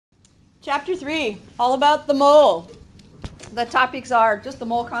Chapter 3, all about the mole. The topics are just the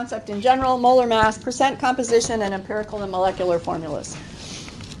mole concept in general, molar mass, percent composition, and empirical and molecular formulas.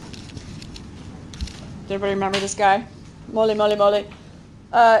 Does everybody remember this guy? Mole, mole, mole.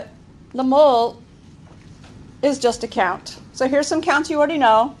 The mole is just a count. So here's some counts you already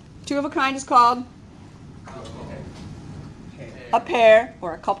know. 2 of a kind is called a pair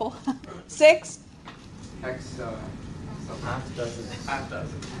or a couple. 6. So half dozen. Half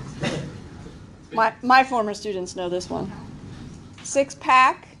dozen. My former students know this one.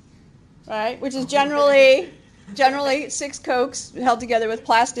 6-pack, right? Which is generally 6 Cokes held together with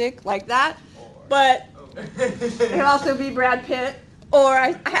plastic like that. But it can also be Brad Pitt. Or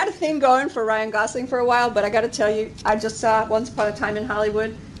I had a thing going for Ryan Gosling for a while, but I got to tell you, I just saw Once Upon a Time in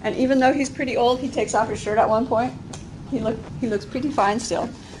Hollywood, and even though he's pretty old, he takes off his shirt at one point. He looks pretty fine still.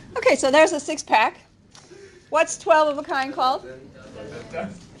 Okay, so there's a 6-pack. What's 12 of a kind called?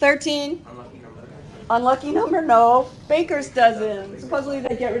 13. Unlucky number, no. Baker's dozen. Supposedly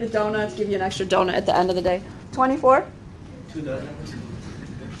they get rid of donuts, give you an extra donut at the end of the day. 24? 2 dozen.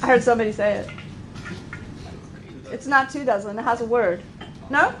 I heard somebody say it. It's not 2 dozen. It has a word.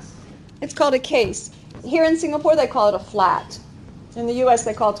 No? It's called a case. Here in Singapore, they call it a flat. In the U.S.,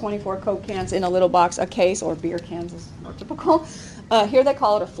 they call 24 Coke cans in a little box a case, or beer cans is more typical. Here they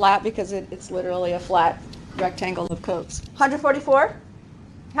call it a flat because it's literally a flat rectangle of Cokes. 144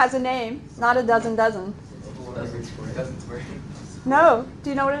 has a name, not a dozen. Dozen. No. Do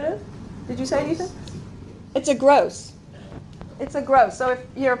you know what it is? Did you say it, Ethan? It's a gross. It's a gross. So if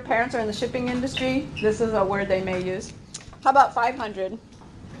your parents are in the shipping industry, this is a word they may use. How about 500?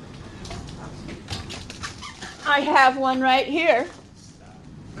 I have one right here.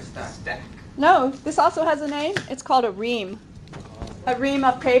 What's that? Stack. No, this also has a name. It's called a ream. A ream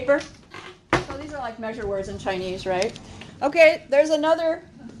of paper. So these are like measure words in Chinese, right? Okay, there's another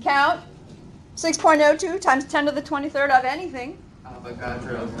count. 6.02 times 10 to the 23rd of anything.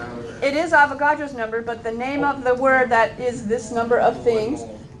 Avogadro's number. It is Avogadro's number, but the name of the word that is this number of things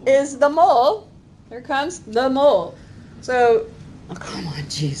is the mole. Here comes the mole. So, oh, come on,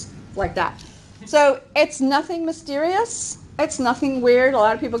 jeez. Like that. So it's nothing mysterious. It's nothing weird. A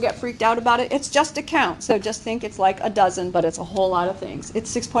lot of people get freaked out about it. It's just a count. So just think it's like a dozen, but it's a whole lot of things.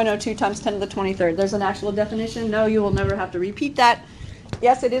 It's 6.02 times 10 to the 23rd. There's an actual definition. No, you will never have to repeat that.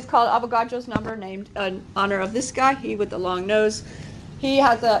 Yes, it is called Avogadro's number, named in honor of this guy, he with the long nose. We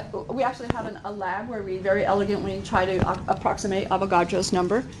actually have a lab where we very elegantly try to approximate Avogadro's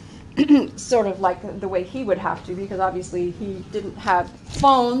number, sort of like the way he would have to, because obviously he didn't have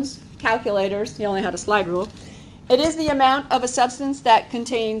phones, calculators, he only had a slide rule. It is the amount of a substance that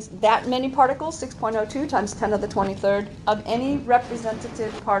contains that many particles, 6.02 times 10 to the 23rd, of any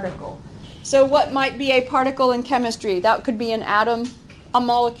representative particle. So what might be a particle in chemistry? That could be an atom, a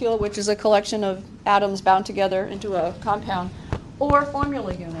molecule, which is a collection of atoms bound together into a compound, or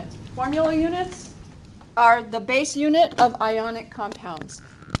formula units. Formula units are the base unit of ionic compounds.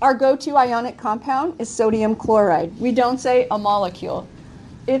 Our go-to ionic compound is sodium chloride. We don't say a molecule.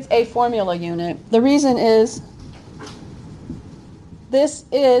 It's a formula unit. The reason is this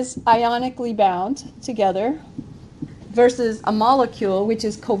is ionically bound together versus a molecule, which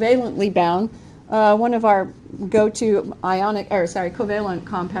is covalently bound. One of our go-to covalent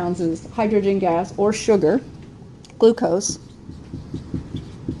compounds is hydrogen gas or sugar, glucose.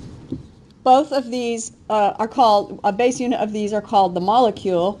 Both of these are called, a base unit of these are called the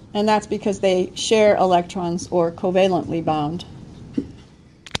molecule, and that's because they share electrons or covalently bound.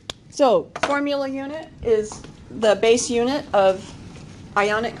 So, formula unit is the base unit of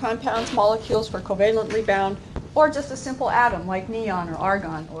ionic compounds, molecules for covalently bound, or just a simple atom like neon or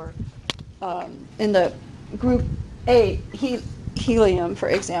argon, or in the group A, helium, for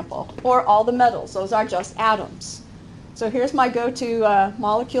example, or all the metals. Those are just atoms. So here's my go-to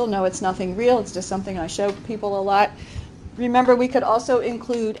molecule. No, it's nothing real. It's just something I show people a lot. Remember, we could also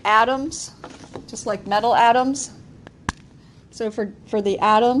include atoms, just like metal atoms. So for the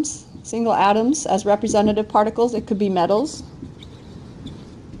atoms, single atoms as representative particles, it could be metals.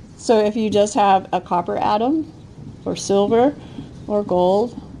 So if you just have a copper atom, or silver, or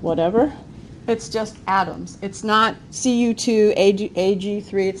gold, whatever, it's just atoms. It's not Cu2,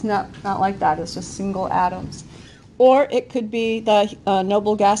 Ag3. It's not like that. It's just single atoms. Or it could be the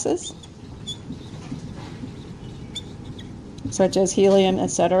noble gases, such as helium,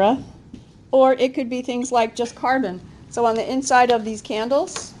 etc. Or it could be things like just carbon. So on the inside of these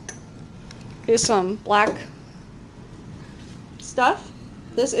candles is some black stuff.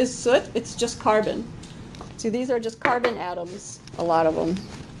 This is soot. It's just carbon. So these are just carbon atoms, a lot of them.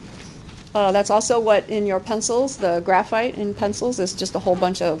 That's also what in your pencils, the graphite in pencils is just a whole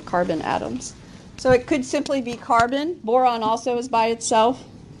bunch of carbon atoms. So it could simply be carbon. Boron also is by itself.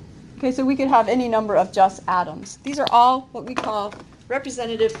 Okay, so we could have any number of just atoms. These are all what we call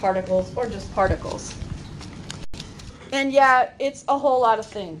representative particles or just particles. And yeah, it's a whole lot of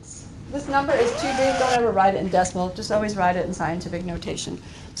things. This number is too big. Don't ever write it in decimal. Just always write it in scientific notation.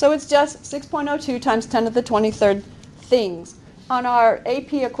 So it's just 6.02 times 10 to the 23rd things. On our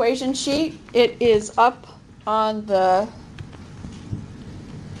AP equation sheet, it is up on the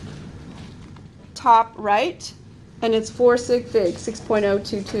top right, and it's 4 sig fig,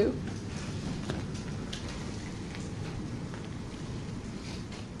 6.022.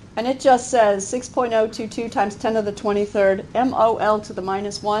 And it just says 6.022 times 10 to the 23rd mol to the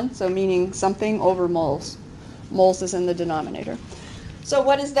minus 1, so meaning something over moles. Moles is in the denominator. So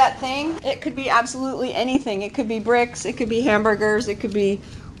what is that thing? It could be absolutely anything. It could be bricks, it could be hamburgers, it could be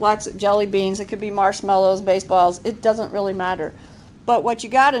lots of jelly beans, it could be marshmallows, baseballs. It doesn't really matter. But what you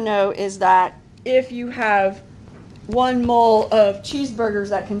got to know is that if you have 1 mole of cheeseburgers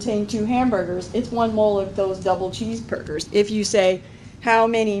that contain 2 hamburgers, it's 1 mole of those double cheeseburgers. If you say, how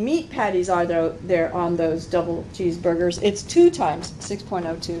many meat patties are there on those double cheeseburgers? It's 2 times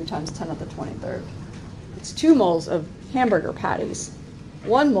 6.02 times 10 to the 23rd. It's 2 moles of hamburger patties.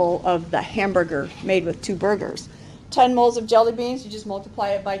 1 mole of the hamburger made with 2 burgers. 10 moles of jelly beans, you just multiply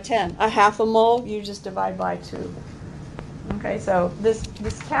it by 10. A half a mole, you just divide by 2. Okay, so this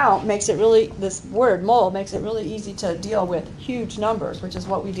count makes it really, this word mole makes it really easy to deal with huge numbers, which is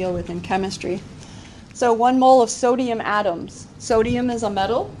what we deal with in chemistry. So 1 mole of sodium atoms. Sodium is a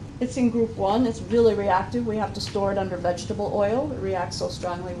metal. It's in group 1. It's really reactive. We have to store it under vegetable oil. It reacts so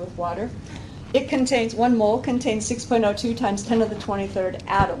strongly with water. It contains, 1 mole contains 6.02 times 10 to the 23rd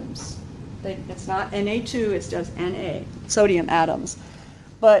atoms. It's not Na2, it's just Na, sodium atoms.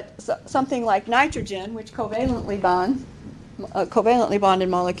 But something like nitrogen, which covalently bonded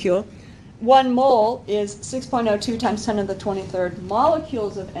molecule, 1 mole is 6.02 times 10 to the 23rd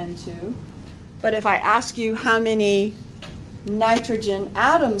molecules of N2. But if I ask you how many nitrogen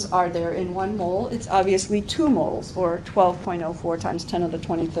atoms are there in 1 mole, it's obviously 2 moles, or 12.04 times 10 to the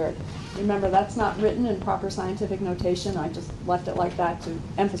 23rd. Remember, that's not written in proper scientific notation. I just left it like that to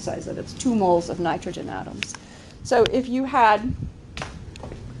emphasize that it's 2 moles of nitrogen atoms. So if you had,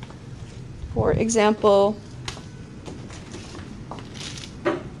 for example,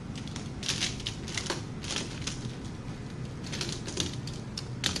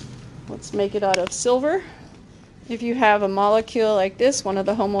 let's make it out of silver. If you have a molecule like this, one of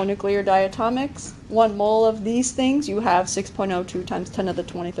the homonuclear diatomics, 1 mole of these things, you have 6.02 times 10 to the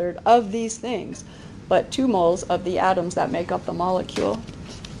 23rd of these things, but 2 moles of the atoms that make up the molecule.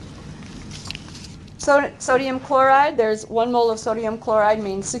 So sodium chloride, there's 1 mole of sodium chloride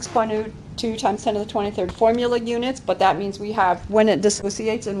means 6.02 times 10 to the 23rd formula units, but that means we have, when it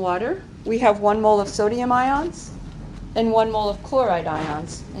dissociates in water, we have 1 mole of sodium ions and 1 mole of chloride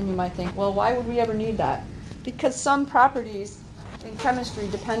ions. And you might think, well, why would we ever need that? Because some properties in chemistry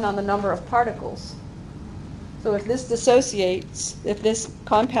depend on the number of particles. So if this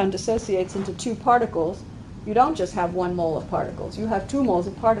compound dissociates into 2 particles, you don't just have 1 mole of particles, you have 2 moles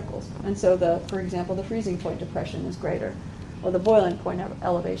of particles. And so, for example, the freezing point depression is greater, or the boiling point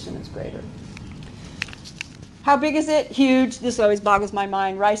elevation is greater. How big is it? Huge. This always boggles my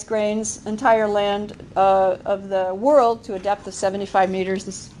mind. Rice grains, entire land of the world to a depth of 75 meters.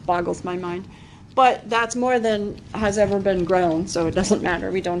 This boggles my mind. But that's more than has ever been grown, so it doesn't matter.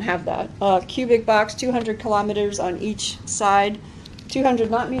 We don't have that. Cubic box, 200 kilometers on each side.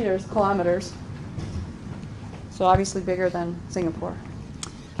 200, not meters, kilometers. So obviously bigger than Singapore.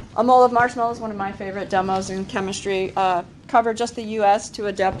 A mole of marshmallow is one of my favorite demos in chemistry. Cover just the U.S. to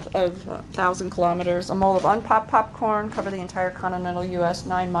a depth of 1,000 kilometers. A mole of unpopped popcorn, cover the entire continental U.S.,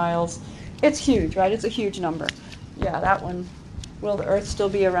 9 miles. It's huge, right? It's a huge number. Yeah, that one. Will the Earth still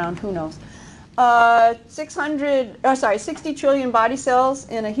be around? Who knows? 60 trillion body cells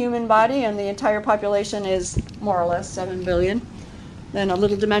in a human body, and the entire population is more or less 7 billion. Then a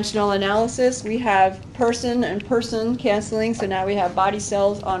little dimensional analysis. We have person and person canceling, so now we have body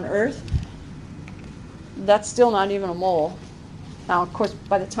cells on Earth. That's still not even a mole. Now, of course,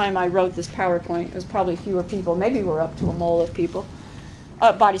 by the time I wrote this PowerPoint, it was probably fewer people. Maybe we're up to a mole of people.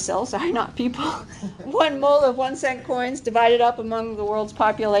 Body cells, sorry, not people. 1 mole of 1-cent coins divided up among the world's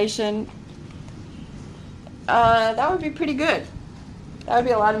population. That would be pretty good. That would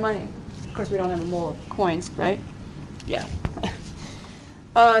be a lot of money. Of course, we don't have a mole of coins, right? Yeah.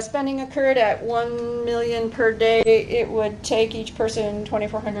 Spending occurred at 1 million per day. It would take each person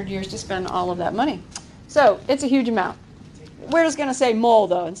 2,400 years to spend all of that money. So it's a huge amount. we're just going to say mole,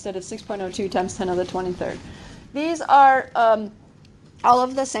 though, instead of 6.02 times 10 to the 23rd. These are all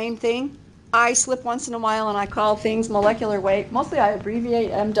of the same thing. I slip once in a while and I call things molecular weight. Mostly I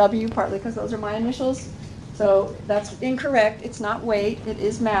abbreviate MW, partly because those are my initials. So that's incorrect. It's not weight, it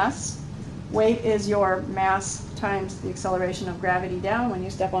is mass. Weight is your mass times the acceleration of gravity down when you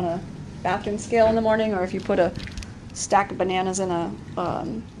step on a bathroom scale in the morning, or if you put a stack of bananas in a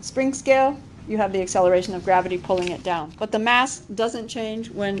spring scale, you have the acceleration of gravity pulling it down. But the mass doesn't change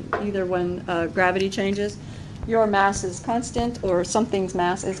when gravity changes. Your mass is constant, or something's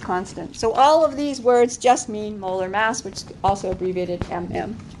mass is constant. So all of these words just mean molar mass, which is also abbreviated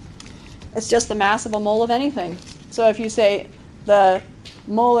mm. It's just the mass of a mole of anything. So if you say the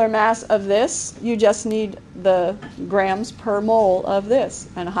molar mass of this, you just need the grams per mole of this.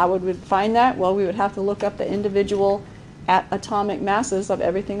 And how would we find that? Well, we would have to look up the individual atomic masses of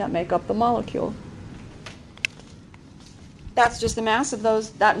everything that make up the molecule. That's just the mass of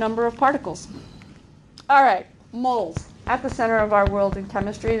that number of particles. All right, moles. At the center of our world in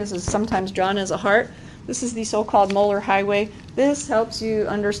chemistry, this is sometimes drawn as a heart. This is the so-called molar highway. This helps you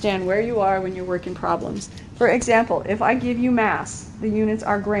understand where you are when you're working problems. For example, if I give you mass, the units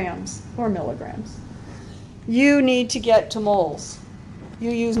are grams or milligrams. You need to get to moles. You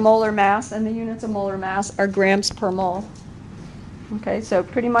use molar mass, and the units of molar mass are grams per mole. Okay, so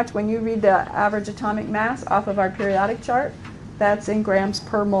pretty much when you read the average atomic mass off of our periodic chart, that's in grams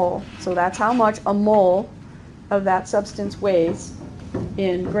per mole. So that's how much a mole of that substance weighs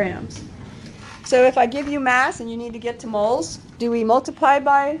in grams. So if I give you mass and you need to get to moles, do we multiply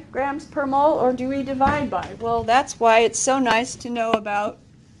by grams per mole or do we divide by? Well, that's why it's so nice to know about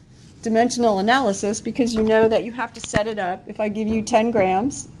dimensional analysis, because you know that you have to set it up. If I give you 10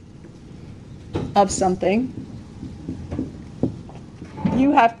 grams of something,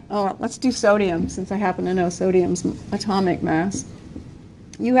 you have, let's do sodium, since I happen to know sodium's atomic mass.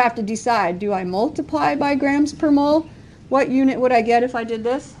 You have to decide, do I multiply by grams per mole? What unit would I get if I did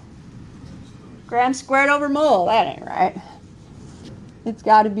this? Grams squared over mole. That ain't right. It's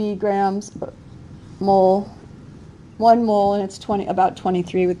got to be grams mole. 1 mole, and it's about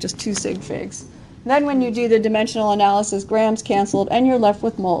 23 with just 2 sig figs. Then when you do the dimensional analysis, grams canceled, and you're left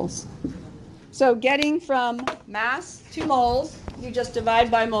with moles. So getting from mass to moles, you just divide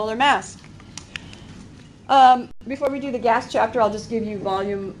by molar mass. Before we do the gas chapter, I'll just give you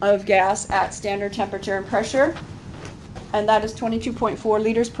volume of gas at standard temperature and pressure. And that is 22.4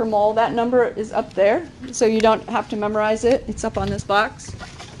 liters per mole. That number is up there, so you don't have to memorize it. It's up on this box.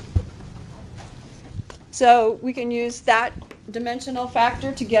 So we can use that dimensional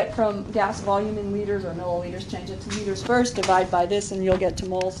factor to get from gas volume in liters or milliliters, change it to liters first, divide by this, and you'll get to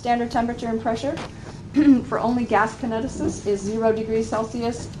moles. Standard temperature and pressure for only gas kineticists is 0 degrees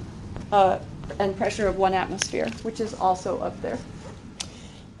Celsius and pressure of 1 atmosphere, which is also up there.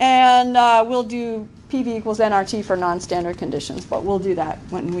 And we'll do PV equals nRT for non-standard conditions, but we'll do that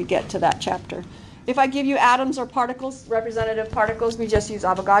when we get to that chapter. If I give you atoms or particles, representative particles, we just use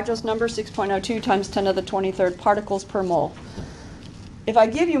Avogadro's number, 6.02 times 10 to the 23rd particles per mole. If I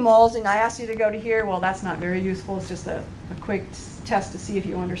give you moles and I ask you to go to here, well, that's not very useful. It's just a quick test to see if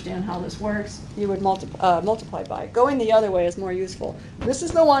you understand how this works. You would multiply by. Going the other way is more useful. This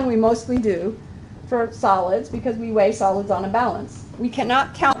is the one we mostly do for solids because we weigh solids on a balance. We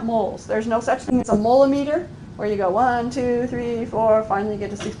cannot count moles. There's no such thing as a molemeter, where you go 1, 2, 3, 4, finally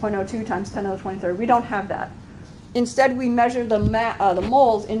get to 6.02 times 10 to the 23rd. We don't have that. Instead, we measure the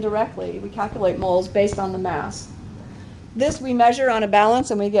moles indirectly. We calculate moles based on the mass. This we measure on a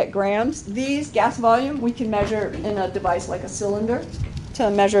balance and we get grams. These, gas volume, we can measure in a device like a cylinder to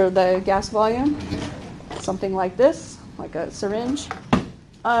measure the gas volume. Something like this, like a syringe.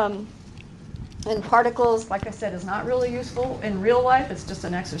 And particles, like I said, is not really useful in real life. It's just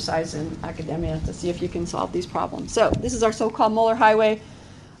an exercise in academia to see if you can solve these problems. So this is our so-called molar highway.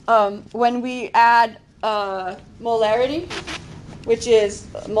 When we add molarity, which is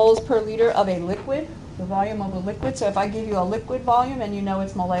moles per liter of a liquid, the volume of a liquid. So if I give you a liquid volume and you know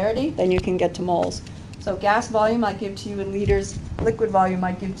its molarity, then you can get to moles. So gas volume I give to you in liters, liquid volume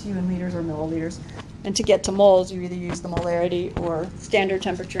I give to you in liters or milliliters. And to get to moles, you either use the molarity or standard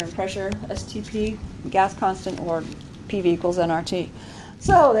temperature and pressure, STP, gas constant, or PV equals nRT.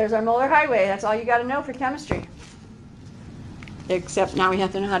 So there's our molar highway. That's all you got to know for chemistry. Except now we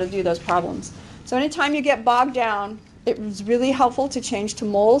have to know how to do those problems. So anytime you get bogged down, it was really helpful to change to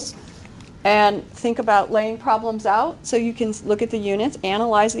moles and think about laying problems out so you can look at the units,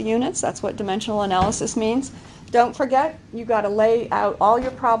 analyze the units. That's what dimensional analysis means. Don't forget, you got to lay out all your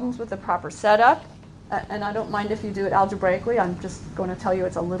problems with the proper setup. And I don't mind if you do it algebraically. I'm just going to tell you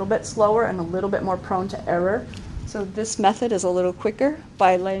it's a little bit slower and a little bit more prone to error So this method is a little quicker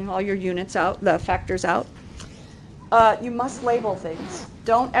by laying all your units out, the factors out. You must label things.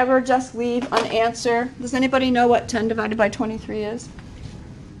 Don't ever just leave an answer. Does anybody know what 10 divided by 23 is?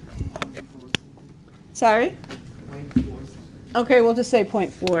 Sorry? Okay, we'll just say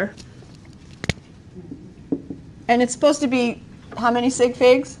 0.4. And it's supposed to be how many sig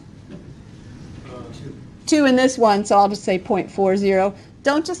figs? 2 in this one, so I'll just say 0.40.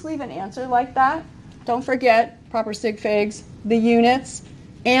 Don't just leave an answer like that. Don't forget proper sig figs, the units,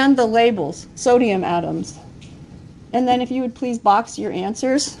 and the labels, sodium atoms. And then if you would please box your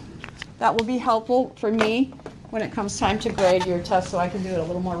answers, that will be helpful for me when it comes time to grade your test so I can do it a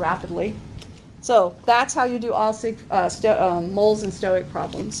little more rapidly. So that's how you do all moles and stoic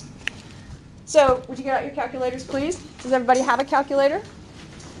problems. So would you get out your calculators, please? Does everybody have a calculator?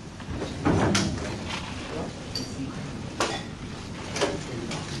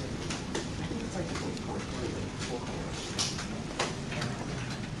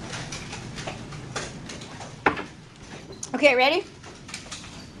 Okay, ready?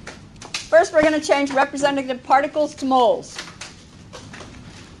 First, we're going to change representative particles to moles.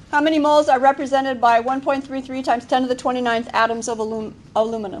 How many moles are represented by 1.33 times 10 to the 29th atoms of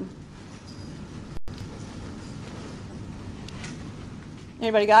aluminum?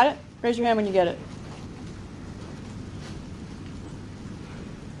 Anybody got it? Raise your hand when you get it.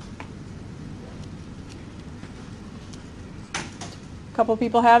 A couple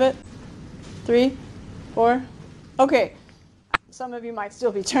people have it? 3, 4? Okay. Some of you might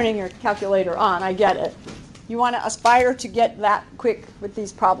still be turning your calculator on. I get it. You want to aspire to get that quick with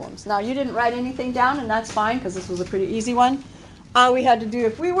these problems. Now, you didn't write anything down, and that's fine because this was a pretty easy one. All we had to do,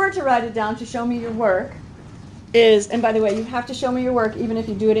 if we were to write it down to show me your work, is, and by the way, you have to show me your work even if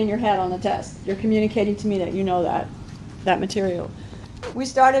you do it in your head on the test. You're communicating to me that you know that material. We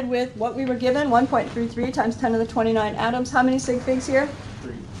started with what we were given, 1.33 times 10 to the 29 atoms. How many sig figs here?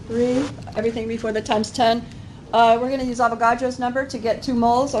 3. Everything before the times 10. We're going to use Avogadro's number to get 2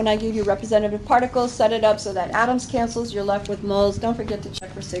 moles. When I give you representative particles, set it up so that atoms cancels, you're left with moles. Don't forget to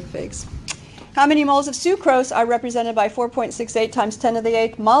check for sig figs. How many moles of sucrose are represented by 4.68 times 10 to the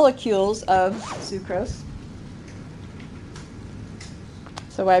 8th molecules of sucrose?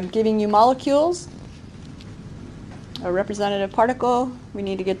 So I'm giving you molecules, a representative particle. We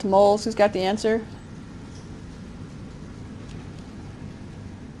need to get to moles. Who's got the answer?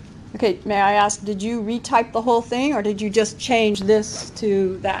 Okay, may I ask, did you retype the whole thing, or did you just change this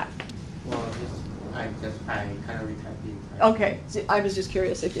to that? Well, I kind of retyped the entire. Okay, so I was just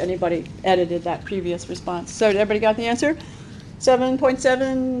curious if anybody edited that previous response. So everybody got the answer?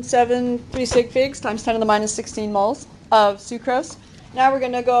 7.773 sig figs times 10 to the minus 16 moles of sucrose. Now we're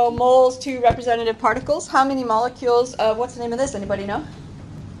going to go moles to representative particles. How many molecules of, what's the name of this? Anybody know?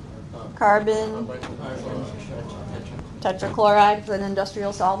 Carbon tetrachloride, an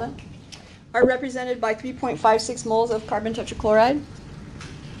industrial solvent, are represented by 3.56 moles of carbon tetrachloride.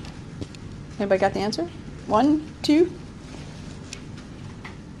 Anybody got the answer? 1, 2.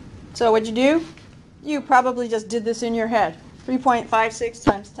 So what'd you do? You probably just did this in your head. 3.56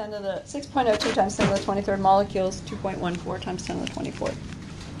 times 10 to the 6.02 times 10 to the 23rd molecules, 2.14 times 10 to the 24th.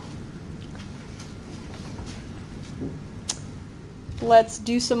 Let's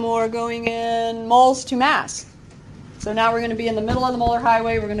do some more going in moles to mass. So now we're going to be in the middle of the molar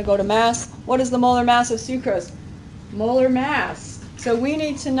highway. We're going to go to mass. What is the molar mass of sucrose? Molar mass. So we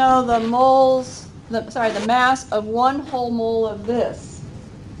need to know the moles, the mass of 1 whole mole of this.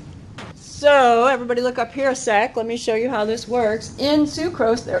 So everybody look up here a sec. Let me show you how this works. In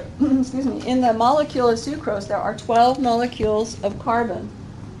sucrose, there, excuse me, in the molecule of sucrose, there are 12 molecules of carbon.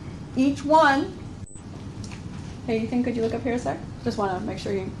 Each one, hey, you think, could you look up here a sec? Just want to make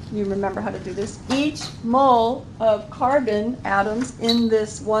sure you remember how to do this. Each mole of carbon atoms in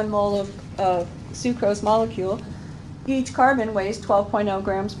this 1 mole of sucrose molecule, each carbon weighs 12.0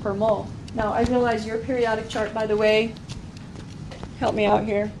 grams per mole. Now, I realize your periodic chart, by the way, help me out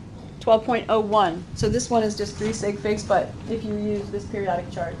here, 12.01. So this one is just 3 sig figs, but if you use this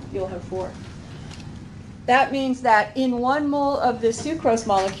periodic chart, you'll have 4. That means that in 1 mole of this sucrose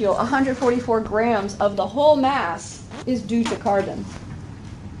molecule, 144 grams of the whole mass is due to carbon.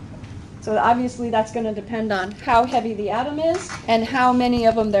 So obviously that's going to depend on how heavy the atom is and how many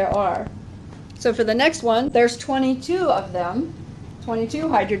of them there are. So for the next one, there's 22 of them, 22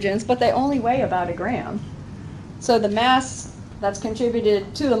 hydrogens, but they only weigh about 1 gram. So the mass that's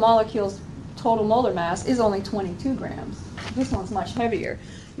contributed to the molecule's total molar mass is only 22 grams. This one's much heavier.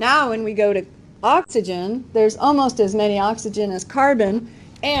 Now when we go to oxygen, there's almost as many oxygen as carbon,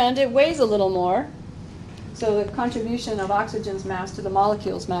 and it weighs a little more. So the contribution of oxygen's mass to the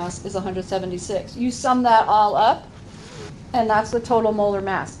molecule's mass is 176. You sum that all up, and that's the total molar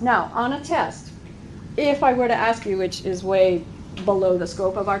mass. Now, on a test, if I were to ask you, which is way below the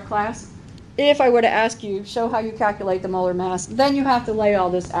scope of our class, if I were to ask you, show how you calculate the molar mass, then you have to lay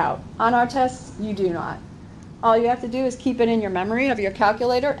all this out. On our tests, you do not. All you have to do is keep it in your memory of your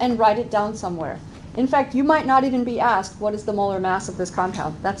calculator and write it down somewhere. In fact, you might not even be asked, what is the molar mass of this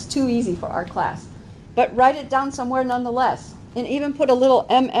compound? That's too easy for our class. But write it down somewhere nonetheless. And even put a little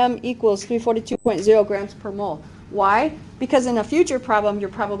mm equals 342.0 grams per mole. Why? Because in a future problem, you're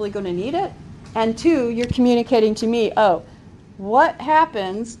probably going to need it. And two, you're communicating to me, oh, what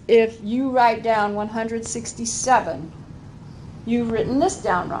happens if you write down 167? You've written this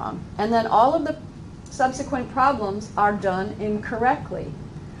down wrong. And then all of the subsequent problems are done incorrectly.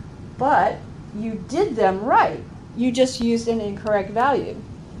 But you did them right. You just used an incorrect value.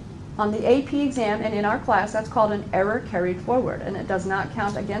 On the AP exam and in our class, that's called an error carried forward, and it does not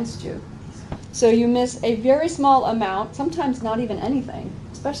count against you. So you miss a very small amount, sometimes not even anything,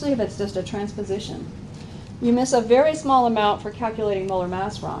 especially if it's just a transposition. You miss a very small amount for calculating molar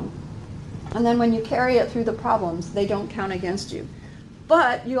mass wrong. And then when you carry it through the problems, they don't count against you.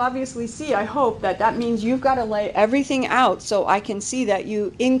 But you obviously see, I hope, that that means you've got to lay everything out so I can see that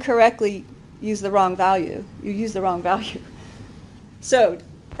you incorrectly use the wrong value. You use the wrong value. So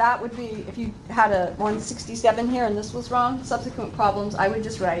that would be, if you had a 167 here and this was wrong, subsequent problems, I would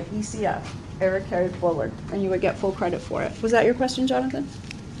just write ECF, error carried forward, and you would get full credit for it. Was that your question, Jonathan?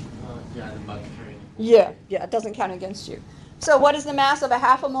 Yeah, the bug carrying. Yeah, it doesn't count against you. So what is the mass of a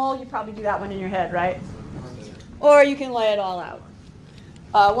half a mole? You probably do that one in your head, right? Or you can lay it all out.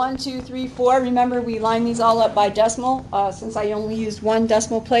 1, 2, 3, 4. Remember, we line these all up by decimal. Since I only used one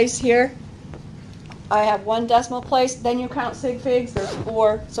decimal place here, I have one decimal place. Then you count sig figs. There's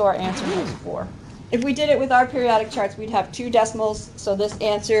 4, so our answer is 4. If we did it with our periodic charts, we'd have 2 decimals. So this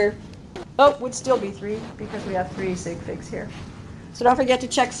answer, would still be 3 because we have 3 sig figs here. So don't forget to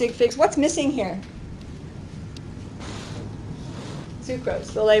check sig figs. What's missing here?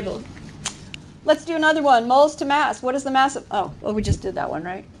 Sucrose, the label. Let's do another one. Moles to mass. What is the mass of, we just did that one,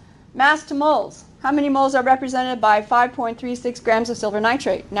 right? Mass to moles. How many moles are represented by 5.36 grams of silver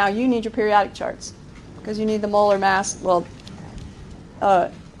nitrate? Now you need your periodic charts because you need the molar mass, 1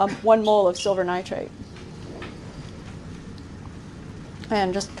 mole of silver nitrate.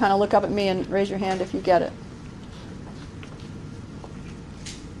 And just kind of look up at me and raise your hand if you get it.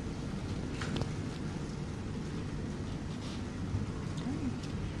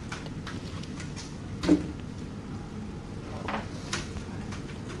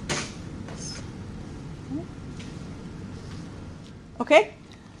 Okay,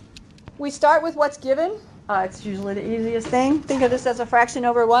 we start with what's given. It's usually the easiest thing. Think of this as a fraction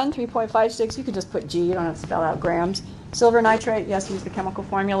over 1, 3.56. You could just put G. You don't have to spell out grams. Silver nitrate, yes, use the chemical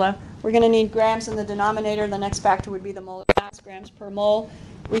formula. We're going to need grams in the denominator. The next factor would be the molar mass, grams per mole.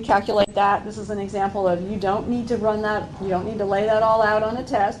 We calculate that. This is an example of you don't need to run that. You don't need to lay that all out on a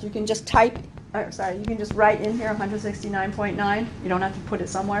test. You can just you can just write in here 169.9. You don't have to put it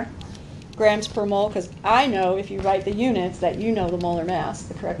somewhere. Grams per mole, because I know if you write the units that you know the molar mass,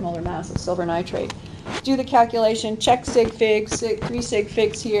 the correct molar mass of silver nitrate. Do the calculation, check sig figs, 3 sig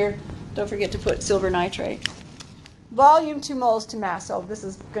figs here. Don't forget to put silver nitrate. Volume to moles to mass. So this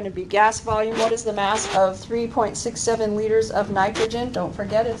is going to be gas volume. What is the mass of 3.67 liters of nitrogen? Don't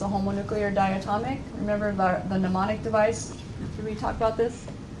forget it's a homonuclear diatomic. Remember the mnemonic device? Did we talk about this?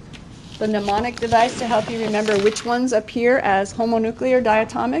 The mnemonic device to help you remember which ones appear as homonuclear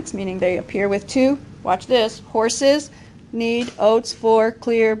diatomics, meaning they appear with 2. Watch this. Horses need oats for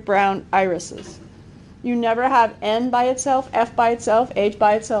clear brown irises. You never have N by itself, F by itself, H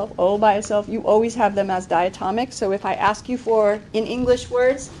by itself, O by itself. You always have them as diatomic. So if I ask you for, in English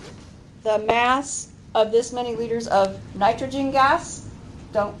words, the mass of this many liters of nitrogen gas,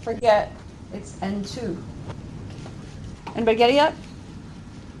 don't forget it's N2. Anybody get it yet?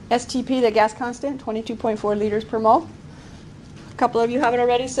 STP, the gas constant, 22.4 liters per mole. A couple of you have it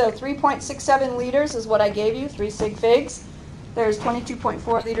already. So 3.67 liters is what I gave you, 3 sig figs. There's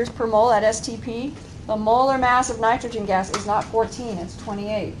 22.4 liters per mole at STP. The molar mass of nitrogen gas is not 14, it's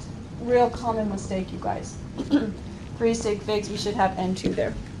 28. Real common mistake, you guys. 3 sig figs, we should have N2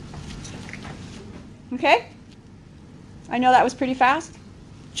 there. Okay? I know that was pretty fast.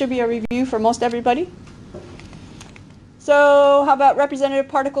 Should be a review for most everybody. So how about representative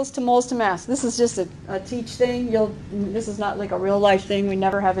particles to moles to mass? This is just a teach thing. This is not like a real life thing. We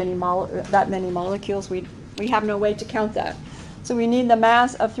never have any that many molecules. We have no way to count that. So we need the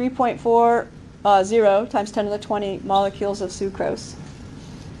mass of 3.40 times 10 to the 20 molecules of sucrose.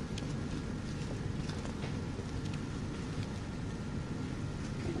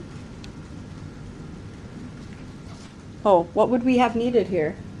 Oh, what would we have needed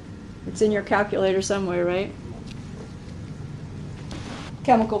here? It's in your calculator somewhere, right?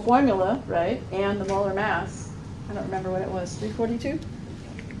 Chemical formula, right? And the molar mass. I don't remember what it was, 342?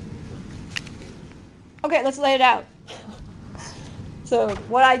 Okay, let's lay it out. So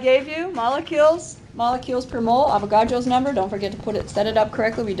what I gave you, molecules per mole, Avogadro's number, don't forget to set it up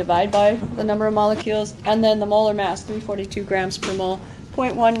correctly. We divide by the number of molecules. And then the molar mass, 342 grams per mole,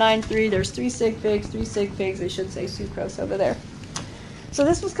 0.193. There's 3 sig figs. They should say sucrose over there. So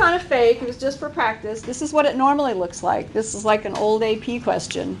this was kind of fake. It was just for practice. This is what it normally looks like. This is like an old AP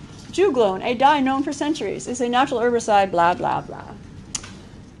question. Juglone, a dye known for centuries, is a natural herbicide, blah, blah, blah.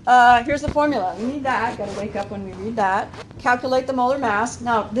 Here's the formula. We need that. Got to wake up when we read that. Calculate the molar mass.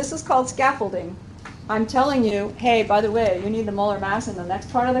 Now, this is called scaffolding. I'm telling you, hey, by the way, you need the molar mass in the next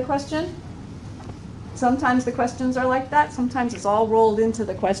part of the question. Sometimes the questions are like that. Sometimes it's all rolled into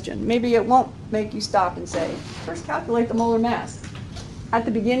the question. Maybe it won't make you stop and say, first calculate the molar mass. At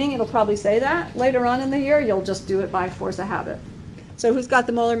the beginning, it'll probably say that. Later on in the year, you'll just do it by force of habit. So who's got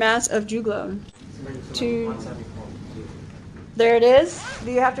the molar mass of juglone? There it is.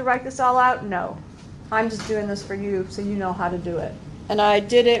 Do you have to write this all out? No. I'm just doing this for you so you know how to do it. And I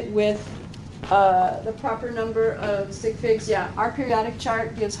did it with the proper number of sig figs. Yeah, our periodic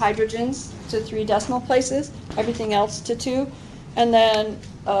chart gives hydrogens to 3 decimal places, everything else to 2. And then,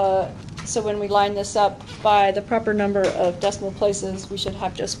 so when we line this up by the proper number of decimal places, we should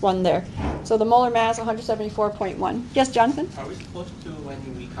have just 1 there. So the molar mass, 174.1. Yes, Jonathan? Are we supposed to, when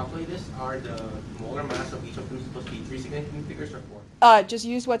we calculate this, are the molar mass of each of them supposed to be 3 significant figures or 4? Just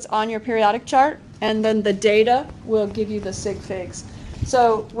use what's on your periodic chart, and then the data will give you the sig figs.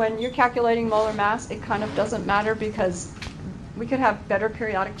 So when you're calculating molar mass, it kind of doesn't matter because we could have better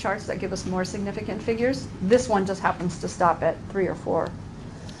periodic charts that give us more significant figures. This one just happens to stop at 3 or 4.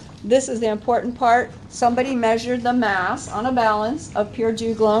 This is the important part. Somebody measured the mass on a balance of pure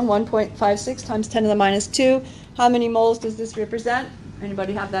juglone, 1.56 times 10 to the minus 2. How many moles does this represent?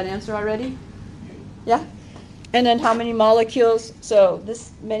 Anybody have that answer already? Yeah? And then how many molecules? So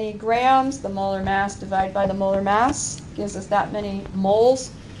this many grams, the molar mass divided by the molar mass gives us that many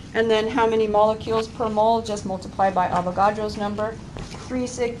moles. And then how many molecules per mole, just multiply by Avogadro's number. 3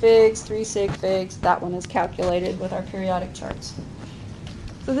 sig figs. That one is calculated with our periodic charts.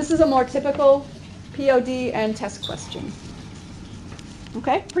 So this is a more typical POD and test question.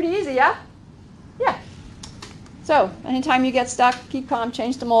 Okay, pretty easy, yeah? Yeah. So anytime you get stuck, keep calm,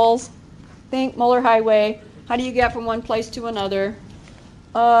 change to moles. Think molar highway. How do you get from one place to another?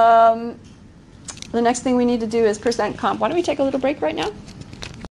 The next thing we need to do is percent comp. Why don't we take a little break right now?